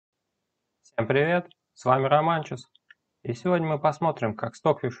Всем привет, с вами Романчус, и сегодня мы посмотрим, как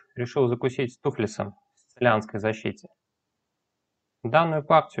Stockfish решил закусить Stoofvlees'ом в Сицилианской защите. Данную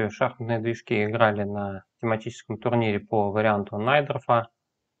партию шахматные движки играли на тематическом турнире по варианту Найдорфа.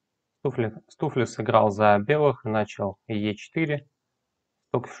 Stoofvlees играл за белых и начал Е4,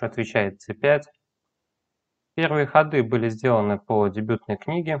 Stockfish отвечает С5. Первые ходы были сделаны по дебютной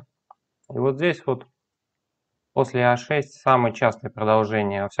книге, и вот здесь вот после А6 самое частое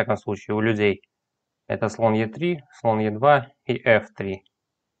продолжение, во всяком случае у людей, это слон Е3, слон Е2 и F3.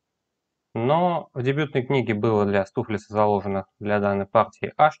 Но в дебютной книге было для Stoofvlees заложено для данной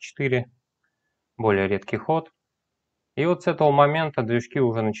партии H4, более редкий ход. И вот с этого момента движки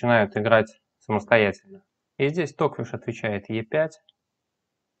уже начинают играть самостоятельно. И здесь Stockfish отвечает Е5.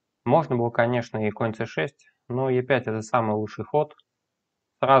 Можно было, конечно, и конь С6, но Е5 это самый лучший ход.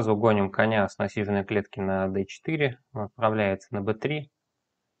 Сразу гоним коня с насиженной клетки на d4, он отправляется на b3.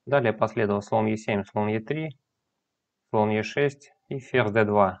 Далее последовал слон Е7, слон Е3, слон Е6 и ферзь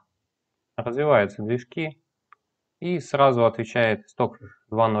d2. Развиваются движки, и сразу отвечает Stockfish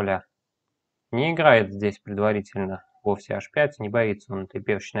 2-0. Не играет здесь предварительно вовсе h5, не боится он этой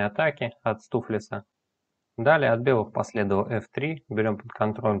пешечной атаки от Stoofvlees'а. Далее от белых последовал f3, берем под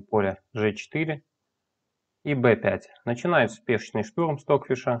контроль поле g4 и b5. Начинается пешечный штурм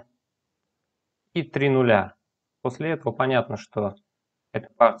Stockfish'а и 3-0. После этого понятно, что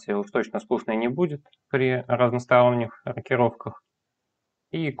эта партия уж точно скучной не будет при разносторонних рокировках.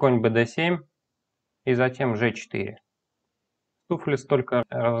 И конь bd7, и затем g4. Stoofvlees только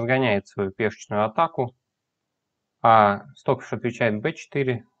разгоняет свою пешечную атаку, а Stockfish отвечает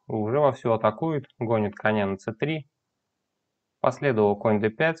b4, уже вовсю атакует, гонит коня на c3. Последовал конь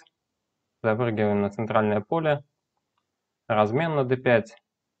d5, запрыгиваем на центральное поле, размен на d5,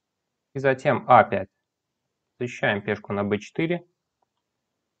 и затем a5. Защищаем пешку на b4,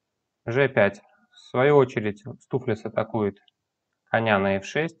 g5. В свою очередь Stoofvlees атакует коня на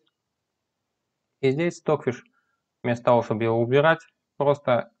f6. И здесь Stockfish вместо того, чтобы его убирать,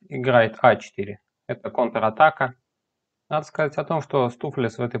 просто играет а4. Это контратака. Надо сказать о том, что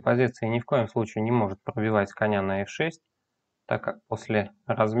Stoofvlees в этой позиции ни в коем случае не может пробивать коня на f6, так как после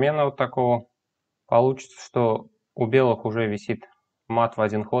размена вот такого получится, что у белых уже висит мат в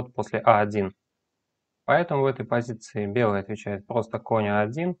один ход после а1. Поэтому в этой позиции белый отвечает просто конь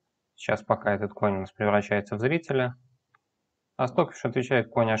а1. Сейчас пока этот конь у нас превращается в зрителя. А Stockfish отвечает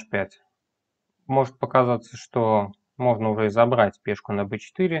конь h5. Может показаться, что можно уже и забрать пешку на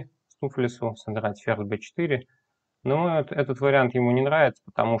b4 Stoofvlees'у, сыграть ферзь b4. Но этот вариант ему не нравится,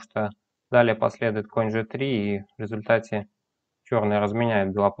 потому что далее последует конь g3, и в результате черные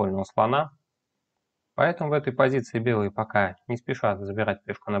разменяют белопольного слона. Поэтому в этой позиции белые пока не спешат забирать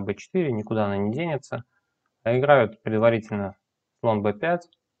пешку на b4, никуда она не денется, а играют предварительно слон b5,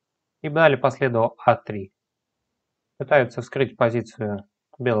 и далее последовал a3. Пытаются вскрыть позицию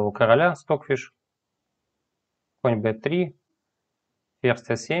белого короля Stockfish, конь b3, ферзь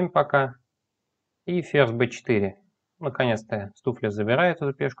c7 пока, и ферзь b4. Наконец-то Stoofvlees забирает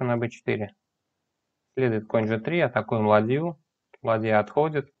эту пешку на b4. Следует конь g3, атакуем ладью. Ладья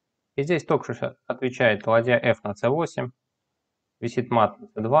отходит. И здесь Stockfish отвечает ладья f на c8. Висит мат на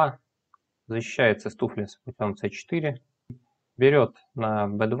c2. Защищается Stoofvlees путем c4. Берет на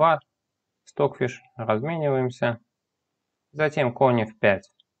b2. Stockfish. Размениваемся. Затем конь f5.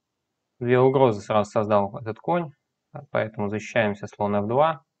 Две угрозы сразу создал этот конь. Поэтому защищаемся слон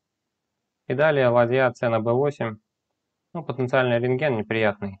f2. И далее ладья c на b8. Ну, потенциальный рентген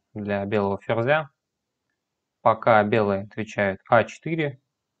неприятный для белого ферзя. Пока белые отвечают а4.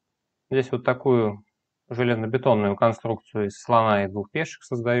 Здесь вот такую железобетонную конструкцию из слона и двух пешек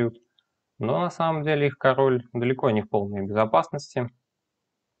создают. Но на самом деле их король далеко не в полной безопасности.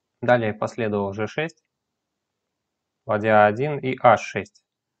 Далее последовал g6, ладья a1 и h6.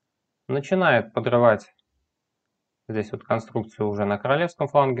 Начинает подрывать здесь вот конструкцию уже на королевском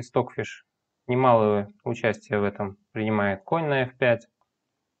фланге Stockfish. Немалое участие в этом принимает конь на f5.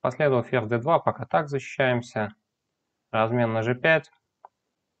 Последовал ферзь d2, пока так защищаемся. Размен на g5.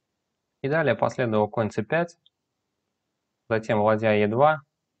 И далее последовал конь c5. Затем ладья e2.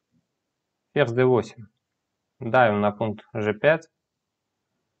 Ферзь d8. Давим на пункт g5.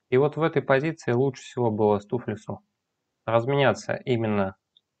 И вот в этой позиции лучше всего было Stoofvlees'у разменяться именно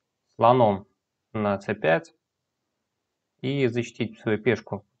слоном на c5 и защитить свою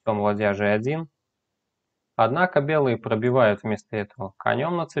пешку путем ладья g1. Однако белые пробивают вместо этого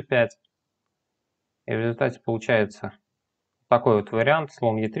конем на c5. И в результате получается такой вот вариант.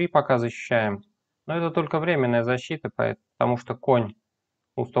 Слон e3 пока защищаем. Но это только временная защита, потому что конь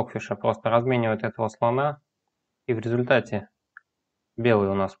у Stockfish'а просто разменивает этого слона. И в результате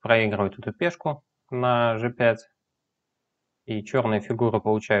белые у нас проигрывают эту пешку на g5. И черные фигуры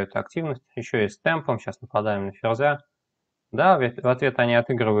получают активность. Еще и с темпом. Сейчас нападаем на ферзя. Да, в ответ они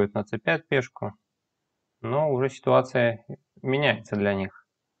отыгрывают на c5 пешку. Но уже ситуация меняется для них.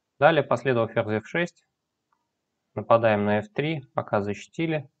 Далее последовал ферзь f6. Нападаем на f3, пока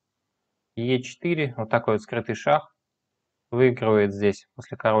защитили. e4, вот такой вот скрытый шах. Выигрывает здесь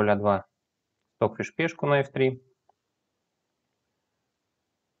после короля 2 Stockfish пешку на f3.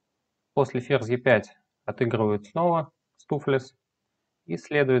 После ферзь e5 отыгрывают снова Stoofvlees. И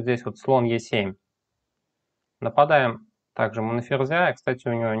следует здесь вот слон e7. Нападаем также мы на ферзя. Кстати,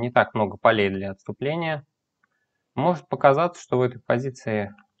 у него не так много полей для отступления. Может показаться, что в этой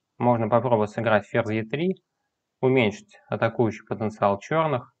позиции можно попробовать сыграть ферзь e3, уменьшить атакующий потенциал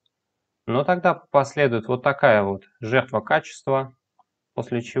черных. Но тогда последует вот такая вот жертва качества,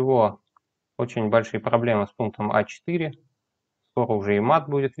 после чего очень большие проблемы с пунктом А4. Скоро уже и мат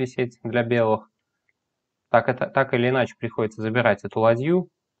будет висеть для белых. Так или иначе приходится забирать эту ладью.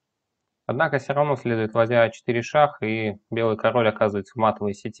 Однако все равно следует ладья А4 шах, и белый король оказывается в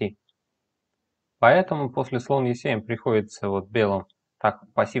матовой сети. Поэтому после слон Е7 приходится вот белым так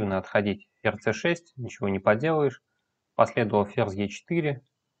пассивно отходить ферзь С6, ничего не поделаешь. Последовал ферзь Е4,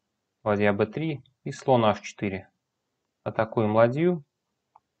 ладья Б3 и слон H4. Атакуем ладью.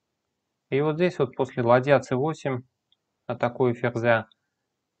 И вот здесь вот после ладья С8 атакую ферзя.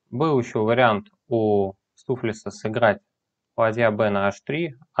 Был еще вариант у Stoofvlees сыграть ладья Б на H3,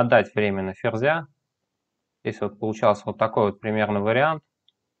 отдать временно ферзя. Здесь вот получался вот такой вот примерно вариант.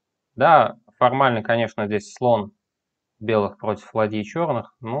 Да, формально, конечно, здесь слон белых против ладьи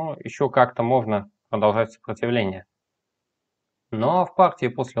черных, но еще как-то можно продолжать сопротивление. Но в партии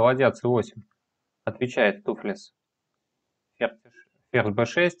после ладья c8 отвечает Stoofvlees ферзь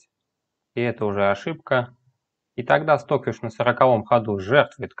b6, и это уже ошибка. И тогда Stockfish на 40-м ходу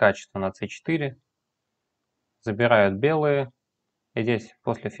жертвует качество на c4, забирают белые. И здесь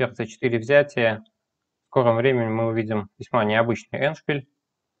после ферзь c4 взятия в скором времени мы увидим весьма необычный эндшпиль.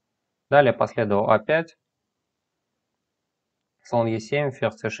 Далее последовал a5, слон e7,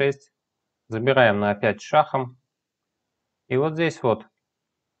 ферзь c6, забираем на a5 шахом. И вот здесь вот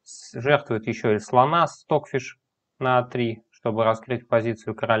жертвует еще и слона Stockfish на a3, чтобы раскрыть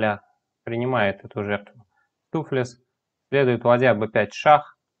позицию короля. Принимает эту жертву Stoofvlees. Следует ладья b5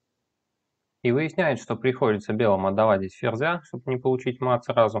 шах. И выясняет, что приходится белым отдавать здесь ферзя, чтобы не получить мат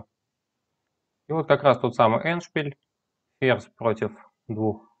сразу. И вот как раз тот самый эндшпиль. Ферзь против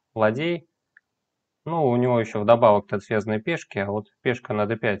двух ладей. Ну, у него еще вдобавок-то связанные пешки, а вот пешка на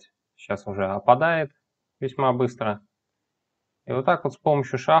d5 сейчас уже опадает весьма быстро. И вот так вот с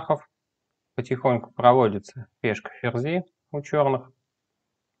помощью шахов потихоньку проводится пешка ферзи у черных.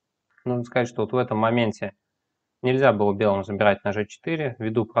 Нужно сказать, что вот в этом моменте нельзя было белым забирать на g4,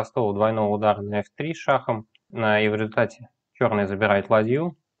 ввиду простого двойного удара на f3 шахом, и в результате черные забирают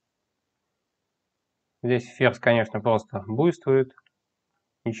ладью. Здесь ферзь, конечно, просто буйствует,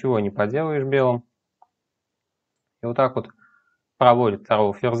 ничего не поделаешь белым. И вот так вот проводит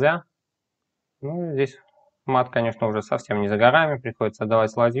второго ферзя. Ну, здесь мат, конечно, уже совсем не за горами, приходится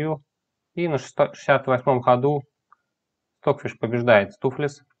отдавать ладью. И на 68-м ходу Stockfish побеждает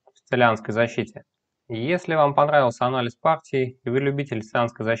Stoofvlees в сицилианской защите. Если вам понравился анализ партии и вы любитель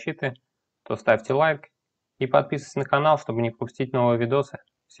сицилианской защиты, то ставьте лайк и подписывайтесь на канал, чтобы не пропустить новые видосы.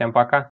 Всем пока!